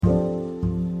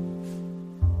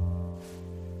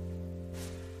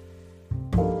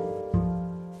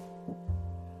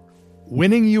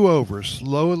Winning you over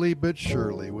slowly but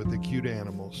surely with the cute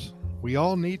animals. We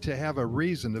all need to have a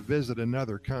reason to visit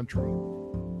another country.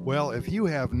 Well, if you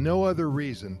have no other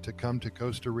reason to come to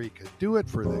Costa Rica, do it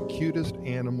for the cutest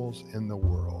animals in the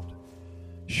world.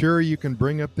 Sure, you can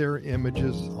bring up their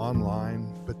images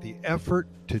online, but the effort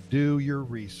to do your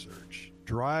research,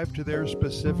 drive to their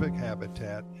specific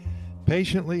habitat,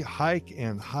 patiently hike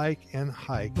and hike and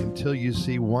hike until you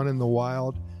see one in the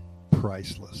wild,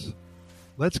 priceless.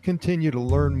 Let's continue to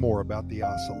learn more about the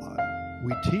ocelot.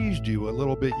 We teased you a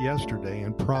little bit yesterday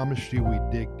and promised you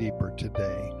we'd dig deeper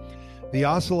today. The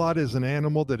ocelot is an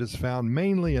animal that is found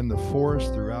mainly in the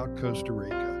forest throughout Costa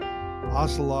Rica.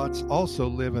 Ocelots also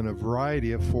live in a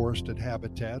variety of forested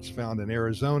habitats found in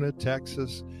Arizona,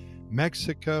 Texas,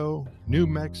 Mexico, New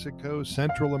Mexico,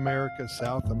 Central America,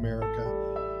 South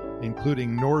America,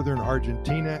 including northern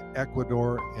Argentina,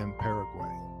 Ecuador, and Paraguay.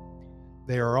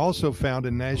 They are also found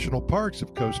in national parks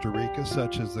of Costa Rica,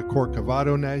 such as the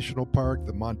Corcovado National Park,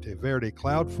 the Monteverde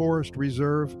Cloud Forest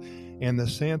Reserve, and the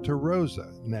Santa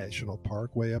Rosa National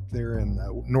Park, way up there in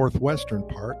the northwestern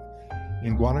part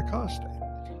in Guanacaste.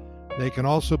 They can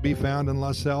also be found in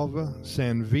La Selva,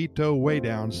 San Vito way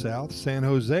down south, San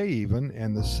Jose even,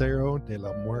 and the Cerro de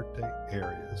la Muerte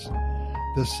areas.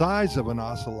 The size of an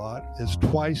ocelot is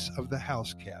twice of the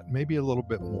house cat, maybe a little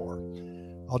bit more.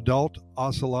 Adult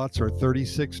ocelots are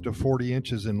 36 to 40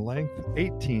 inches in length,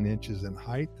 18 inches in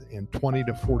height, and 20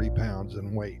 to 40 pounds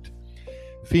in weight.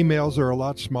 Females are a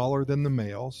lot smaller than the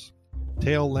males.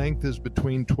 Tail length is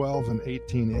between 12 and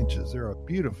 18 inches. They're a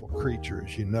beautiful creature,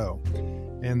 as you know,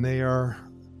 and they are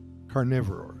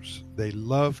carnivores. They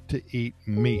love to eat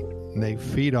meat, and they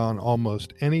feed on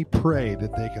almost any prey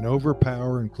that they can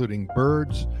overpower, including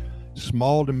birds,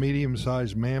 small to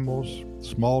medium-sized mammals,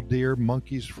 small deer,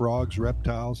 monkeys, frogs,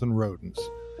 reptiles, and rodents.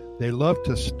 They love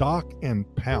to stalk and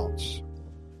pounce.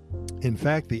 In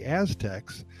fact, the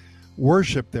Aztecs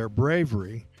worship their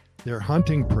bravery, their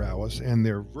hunting prowess, and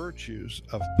their virtues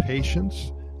of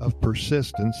patience, of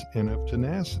persistence, and of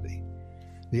tenacity.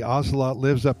 The ocelot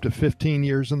lives up to 15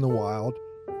 years in the wild.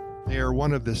 They are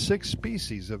one of the 6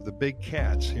 species of the big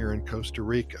cats here in Costa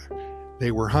Rica.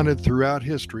 They were hunted throughout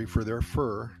history for their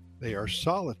fur. They are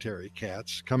solitary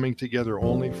cats coming together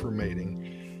only for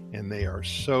mating, and they are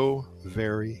so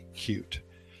very cute.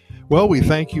 Well, we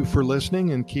thank you for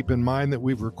listening, and keep in mind that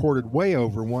we've recorded way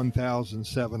over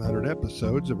 1,700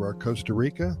 episodes of our Costa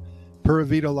Rica Pura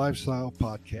Vida Lifestyle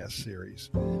podcast series.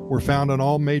 We're found on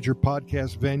all major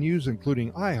podcast venues,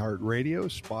 including iHeartRadio,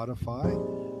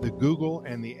 Spotify, the Google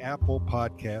and the Apple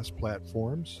podcast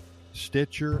platforms,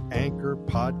 Stitcher, Anchor,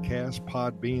 Podcast,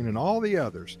 Podbean, and all the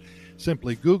others.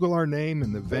 Simply Google our name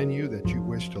and the venue that you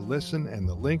wish to listen, and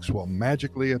the links will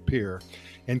magically appear.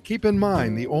 And keep in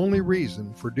mind, the only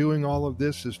reason for doing all of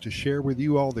this is to share with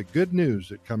you all the good news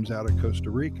that comes out of Costa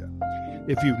Rica.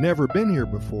 If you've never been here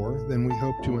before, then we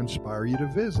hope to inspire you to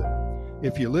visit.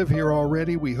 If you live here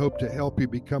already, we hope to help you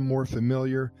become more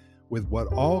familiar with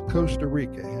what all Costa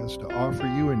Rica has to offer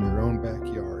you in your own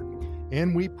backyard.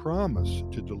 And we promise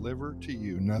to deliver to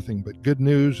you nothing but good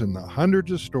news and the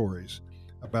hundreds of stories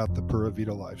about the Pura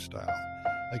Vida lifestyle.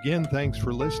 Again, thanks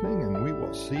for listening, and we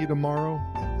will see you tomorrow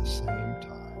at the same